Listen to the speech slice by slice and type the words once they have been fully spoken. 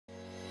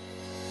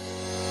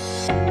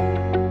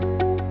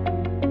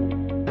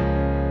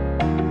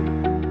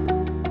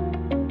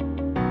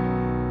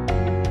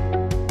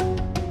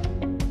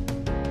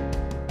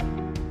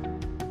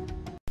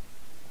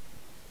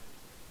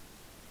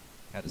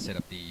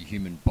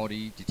human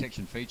body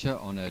detection feature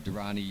on a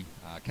Dorani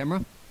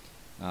camera.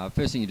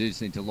 First thing you do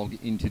is need to log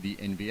into the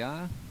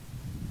NVR.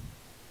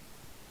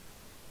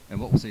 And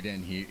what we'll see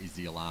down here is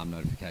the alarm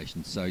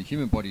notification. So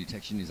human body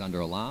detection is under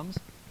alarms.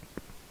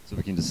 So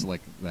we can just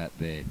select that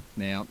there.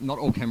 Now, not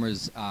all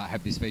cameras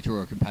have this feature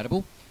or are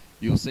compatible.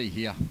 You'll see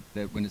here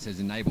that when it says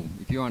enable,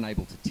 if you're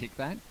unable to tick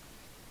that,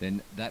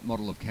 then that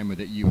model of camera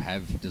that you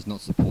have does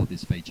not support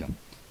this feature.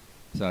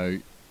 So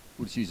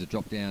we'll just use a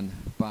drop down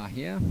bar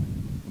here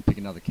and pick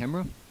another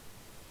camera.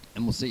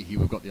 And we'll see here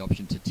we've got the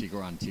option to tick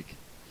or untick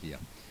here.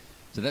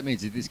 So that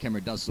means that this camera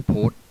does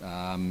support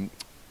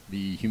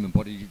the human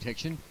body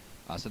detection.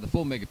 So the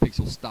 4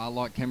 megapixel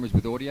Starlight cameras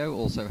with audio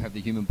also have the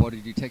human body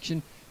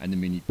detection, and the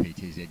Mini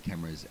PTZ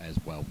cameras as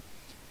well.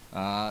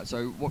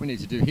 So what we need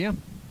to do here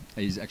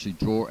is actually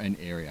draw an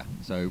area.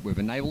 So we've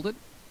enabled it.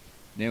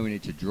 Now we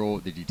need to draw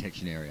the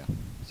detection area.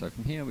 So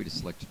from here we just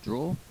select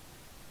draw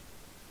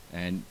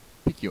and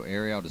pick your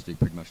area. I'll just do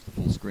pretty much the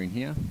full screen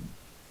here.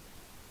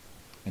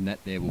 And that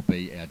there will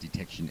be our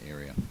detection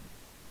area.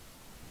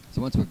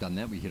 So once we've done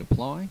that, we hit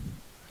apply.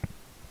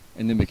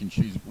 And then we can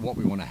choose what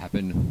we want to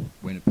happen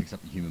when it picks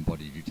up the human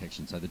body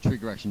detection. So the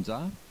trigger actions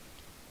are,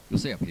 you'll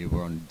see up here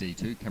we're on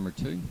D2, camera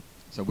 2.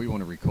 So we want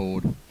to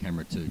record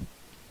camera 2.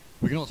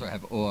 We can also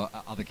have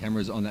other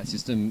cameras on that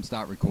system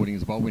start recording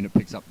as well when it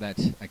picks up that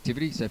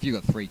activity. So if you've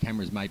got 3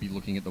 cameras maybe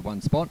looking at the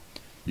one spot,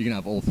 you can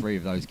have all 3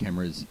 of those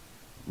cameras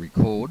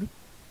record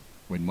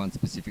when one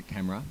specific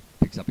camera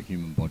picks up a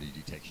human body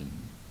detection.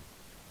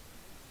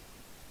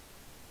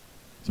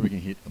 So we can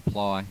hit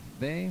apply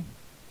there.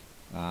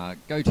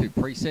 Go to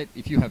preset.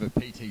 If you have a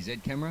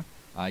PTZ camera,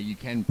 you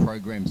can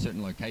program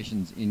certain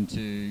locations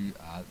into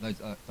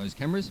those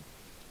cameras,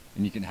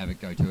 and you can have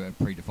it go to a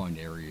predefined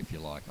area if you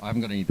like. I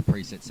haven't got any of the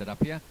presets set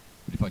up here,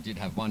 but if I did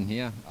have one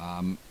here,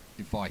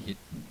 if I hit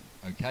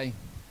OK,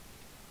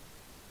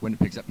 when it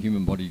picks up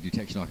human body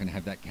detection, I can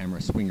have that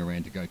camera swing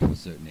around to go to a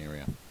certain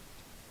area.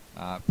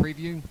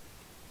 Preview.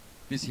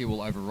 This here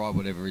will override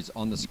whatever is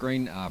on the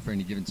screen for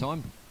any given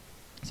time.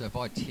 So if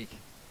I tick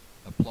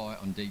apply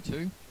on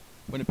D2,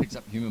 when it picks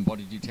up human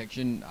body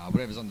detection,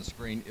 whatever's on the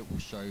screen, it will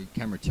show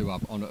camera 2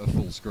 up on a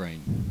full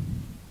screen.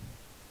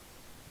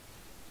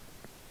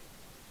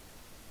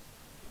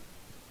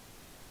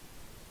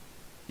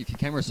 If your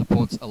camera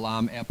supports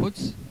alarm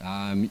outputs,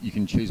 you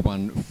can choose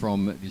one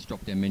from this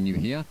drop-down menu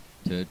here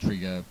to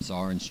trigger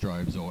sirens,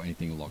 strobes, or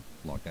anything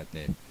like that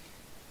there.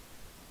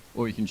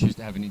 Or you can choose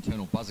to have an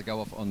internal buzzer go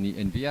off on the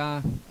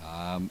NVR.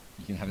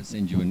 You can have it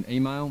send you an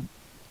email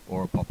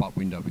or a pop-up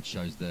window which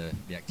shows the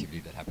activity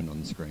that happened on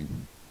the screen.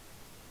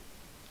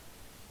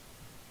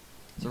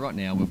 So right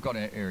now we've got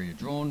our area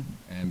drawn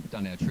and we've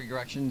done our trigger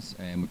actions,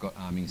 and we've got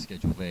arming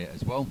schedule there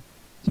as well.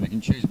 So we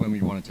can choose when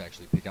we want it to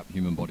actually pick up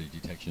human body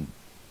detection.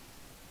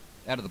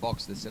 Out of the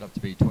box, they're set up to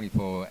be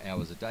 24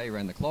 hours a day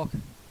around the clock,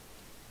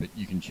 but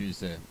you can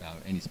choose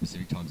any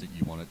specific times that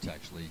you want it to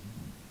actually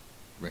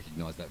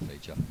recognise that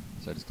feature.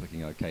 So just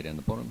clicking OK down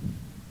the bottom.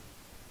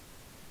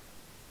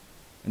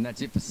 And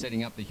that's it for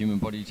setting up the human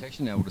body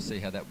detection. Now we'll just see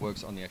how that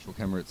works on the actual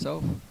camera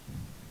itself.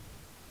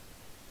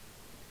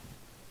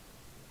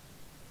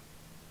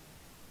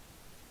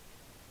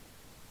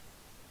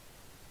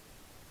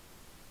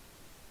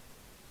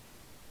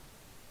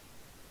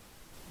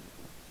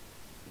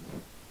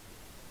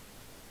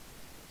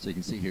 So you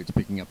can see here it's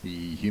picking up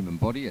the human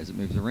body as it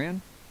moves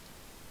around.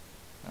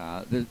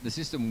 The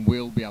system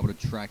will be able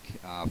to track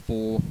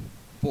four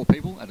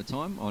people at a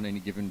time on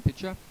any given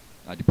picture,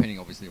 depending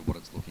obviously on what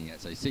it's looking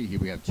at. So you see here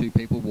we have 2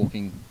 people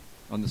walking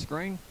on the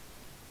screen,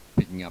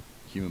 picking up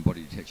human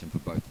body detection for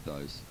both of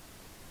those.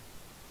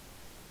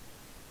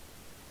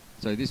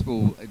 So this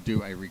will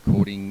do a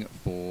recording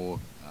for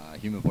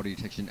human body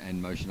detection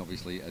and motion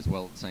obviously as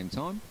well at the same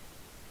time.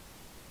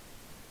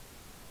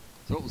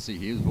 So what we'll see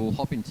here is we'll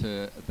hop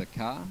into the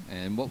car,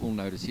 and what we'll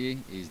notice here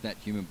is that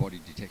human body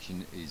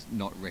detection is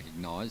not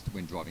recognised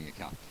when driving a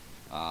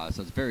car.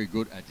 So it's very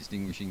good at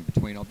distinguishing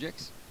between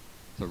objects.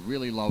 So it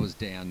really lowers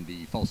down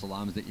the false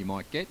alarms that you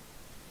might get.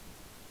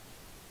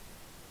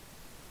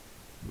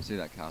 We'll see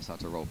that car start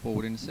to roll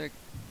forward in a sec.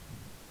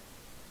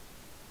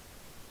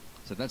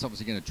 So that's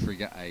obviously going to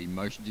trigger a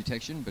motion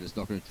detection, but it's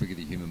not going to trigger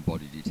the human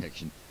body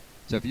detection.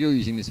 So if you're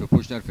using this for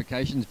push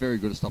notifications, very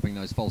good at stopping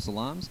those false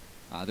alarms.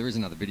 There is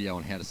another video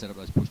on how to set up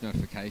those push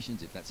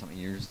notifications if that's something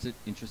you're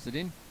interested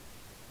in.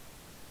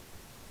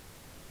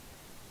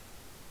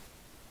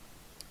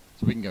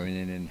 So we can go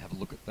in and have a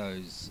look at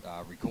those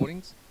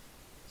recordings.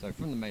 So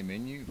from the main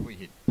menu, if we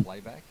hit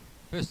playback,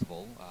 first of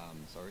all,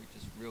 sorry,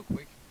 just real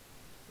quick,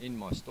 in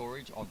my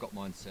storage, I've got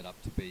mine set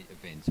up to be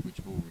events, which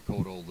will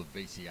record all the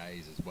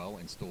VCAs as well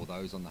and store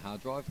those on the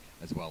hard drive,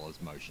 as well as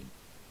motion.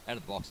 Out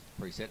of the box,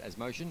 it's preset as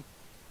motion.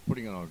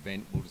 Putting it on an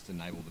event will just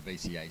enable the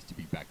VCAs to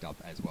be backed up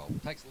as well.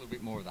 It takes a little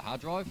bit more of the hard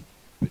drive,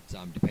 but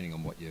depending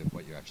on what you're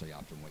actually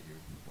after and what you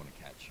want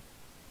to catch.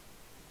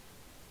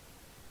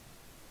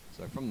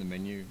 So from the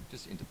menu,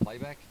 just into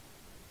playback.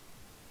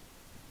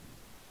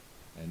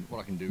 And what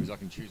I can do is I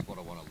can choose what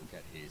I want to look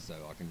at here. So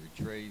I can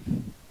retrieve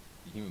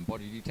the human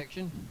body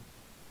detection.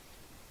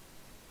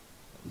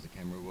 That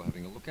camera we're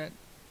having a look at,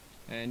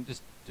 and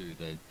just do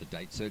the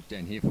date search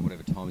down here for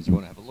whatever times you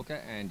want to have a look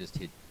at, and just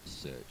hit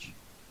search.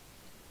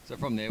 So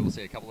from there we'll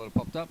see a couple that have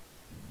popped up.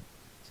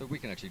 So we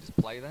can actually just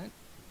play that,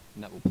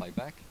 and that will play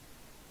back.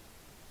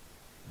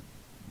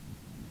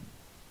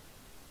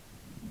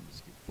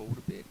 Skip forward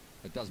a bit.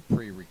 It does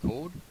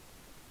pre-record,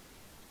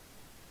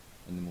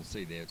 and then we'll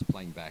see there it's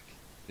playing back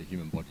the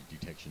human body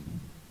detection.